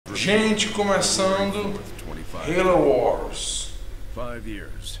Gente, começando Halo Wars. 5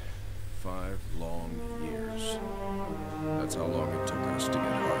 years. 5 long years. That's how long it took us to get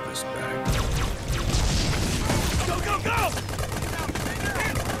Harvest back. Go, go, go!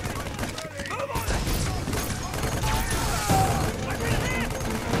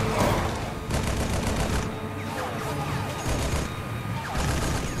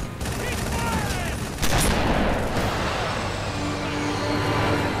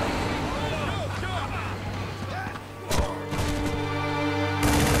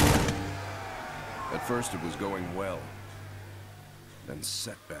 At first it was going well, then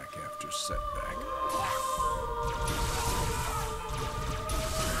setback after setback.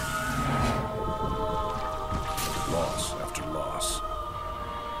 Loss after loss.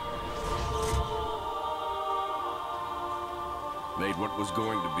 Made what was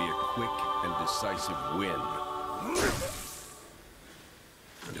going to be a quick and decisive win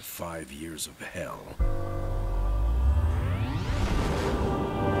into 5 years of hell.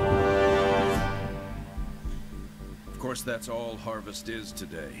 Of course, that's all Harvest is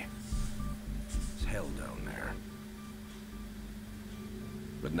today. It's hell down there.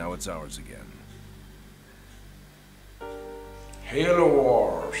 But now it's ours again. Halo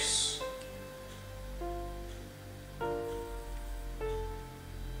Wars.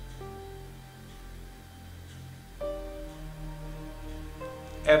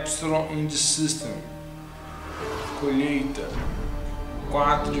 Epsilon in the System. Colheita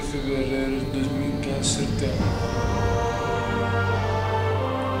 4 de fevereiro de 2570.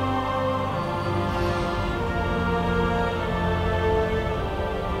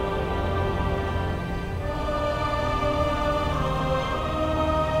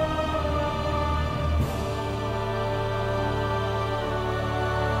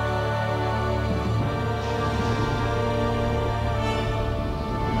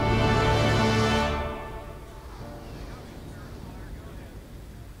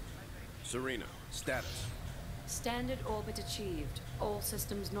 Serena, status. Standard orbit achieved. All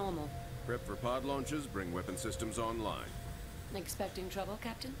systems normal. Prep for pod launches, bring weapon systems online. Expecting trouble,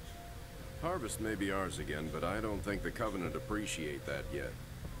 Captain? Harvest may be ours again, but I don't think the Covenant appreciate that yet.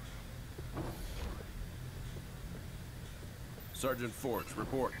 Sergeant Forge,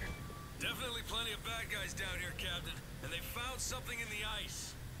 report. Definitely plenty of bad guys down here, Captain. And they found something in the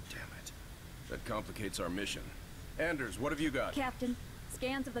ice. Damn it. That complicates our mission. Anders, what have you got? Captain,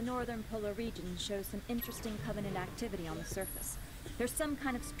 scans of the northern polar region show some interesting Covenant activity on the surface. There's some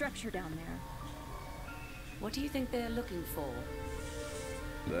kind of structure down there. What do you think they're looking for?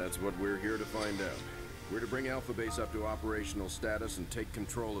 That's what we're here to find out. We're to bring Alpha Base up to operational status and take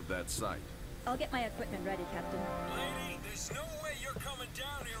control of that site. I'll get my equipment ready, Captain. Lady, there's no way you're coming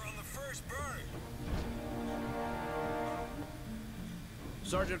down here on the first burn.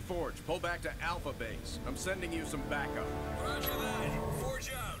 Sergeant Forge, pull back to Alpha Base. I'm sending you some backup. Roger that. Forge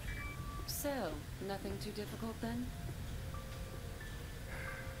out. So, nothing too difficult then?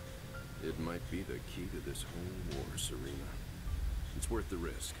 It might be the key to this whole war, Serena. It's worth the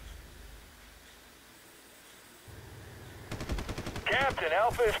risk. Captain,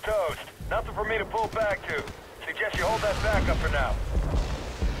 Alpha is toast. Nothing for me to pull back to. Suggest you hold that backup for now.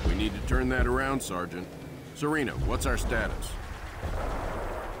 We need to turn that around, Sergeant. Serena, what's our status?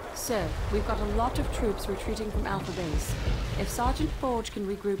 Sir, we've got a lot of troops retreating from Alpha Base. If Sergeant Forge can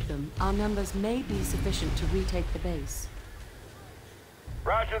regroup them, our numbers may be sufficient to retake the base.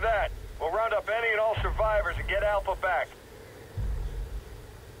 Roger that. We'll round up any and all survivors and get Alpha back.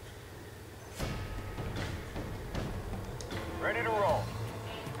 Ready to roll.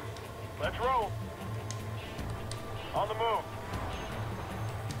 Let's roll. On the move.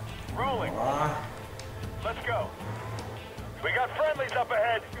 Rolling. Let's go. We got friendlies up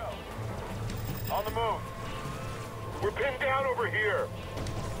ahead. On the move. We're pinned down over here.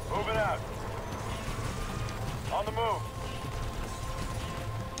 Moving out. On the move.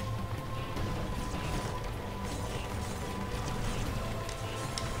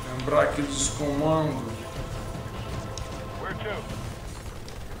 Lembrar aqui dos comandos. Where to?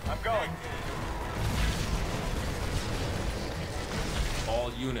 I'm going.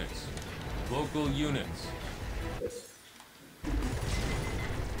 All units. Local units.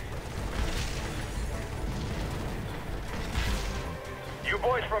 You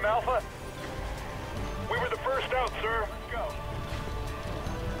boys from Alpha? We were the first out, sir. Let's go.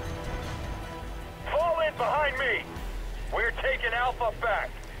 Fall in behind me. We're taking Alpha back.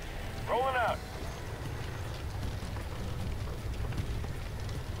 Rolling out.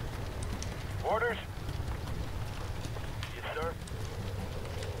 Orders? Yes, sir.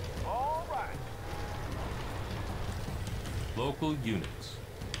 All right. Local units.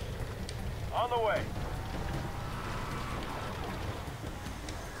 On the way.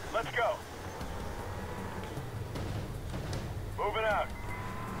 Let's go. Moving out.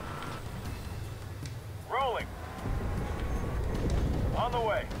 Rolling. On the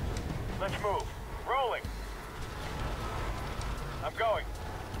way. Let's move. Rolling. I'm going.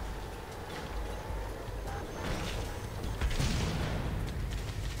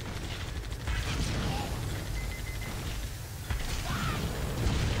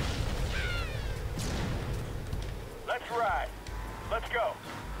 Let's ride. Let's go.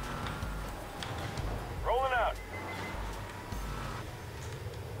 Rolling out.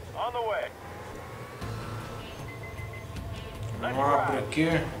 On the way. Let's Vamos lá por ride. aqui.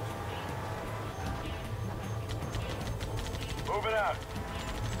 Moving out.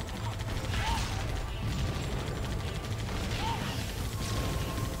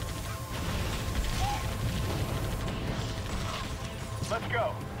 Let's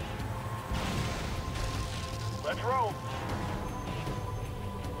go. Let's roll.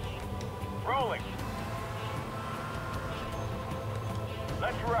 Rolling.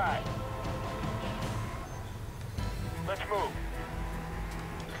 Let's ride. Let's move.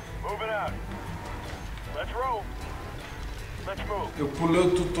 Moving out. Let's roll. Let's move. Eu pulei o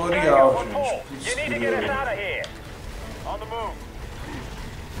tutorial, Tango, we're full. gente. You need to get us out of here. On the move.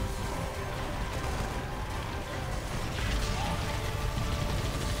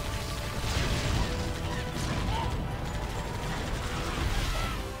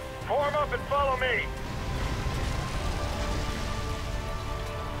 Form up and follow me.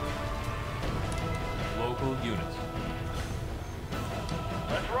 Local units.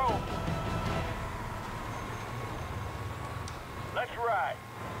 Let's roll. Let's ride.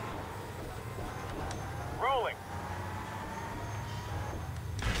 Rolling.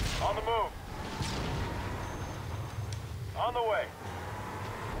 On the move. On the way.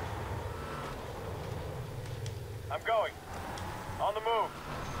 I'm going. On the move.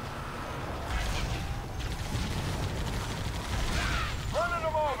 Running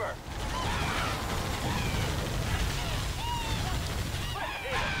them over.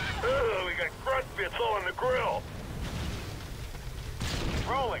 Ugh, we got grunt bits all in the grill.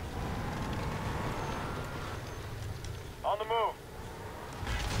 Rolling. On the move.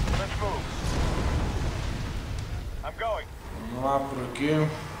 Let's move. I'm going. Vamos lá por aqui.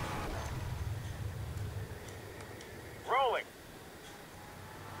 Rolling.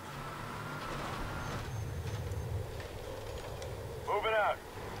 Moving out.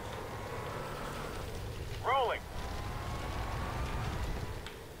 Rolling.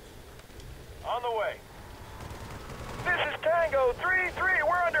 On the way. This is Tango 3-3.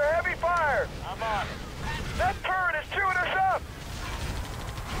 We're under heavy fire. I'm on it. That turret is chewing us up.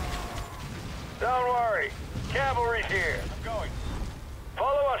 Don't worry. Cavalry's here. I'm going.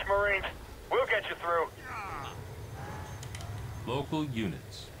 Follow us, Marines. We'll get you through. Local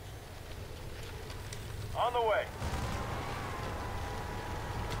units. On the way.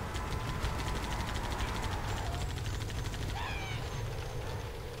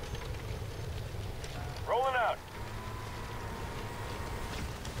 Rolling out.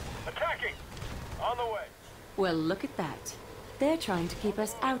 Attacking. On the way. Well, look at that. They're trying to keep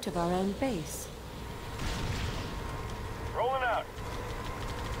us out of our own base. Rolling out.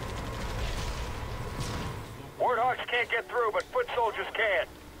 Warthogs can't get through, but foot soldiers can.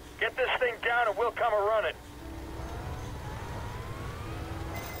 Get this thing down and we'll come a-running.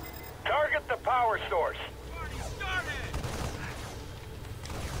 Target the power source.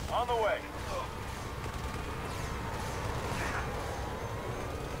 On the way.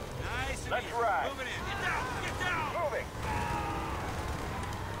 Let's ride. Moving in. Get down! Get down! Moving.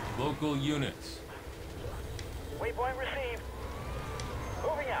 Local units. Waypoint received.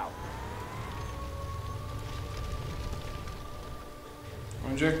 Moving out.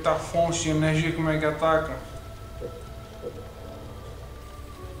 Onde é que tá a fonte de energia? Como é que ataca?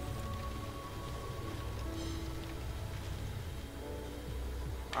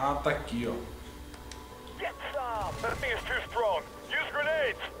 Ah, tá aqui, ó. Get some. That thing is too strong. Use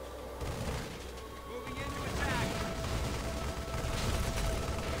grenades. Moving into attack.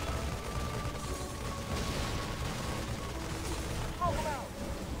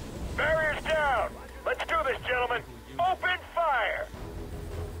 Barriers down. Let's do this, gentlemen. Open fire.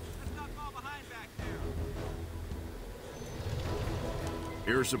 Let's not fall behind back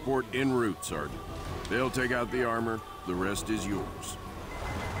there. Air support en route, Sergeant. They'll take out the armor. The rest is yours.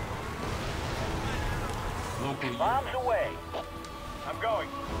 Local units. Bombs away. I'm going.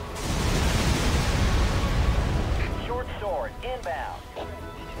 Short sword inbound.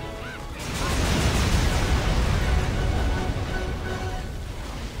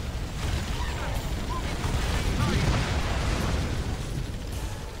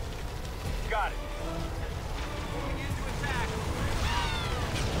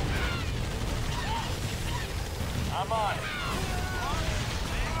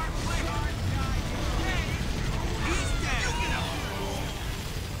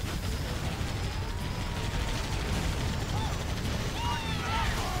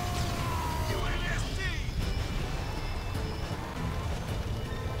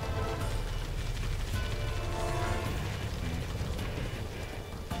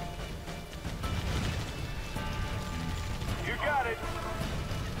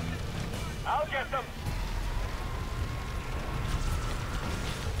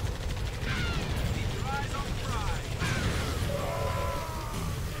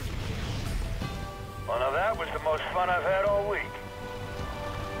 fun I've had all week.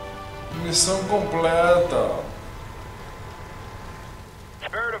 Missão completa.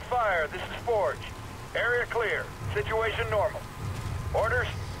 Spirit of Fire, this is Forge. Area clear. Situation normal. Orders?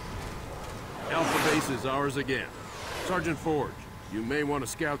 Alpha Base is ours again. Sergeant Forge, you may want to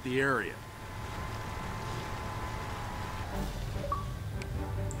scout the area.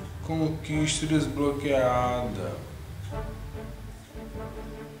 Conquista desbloqueada.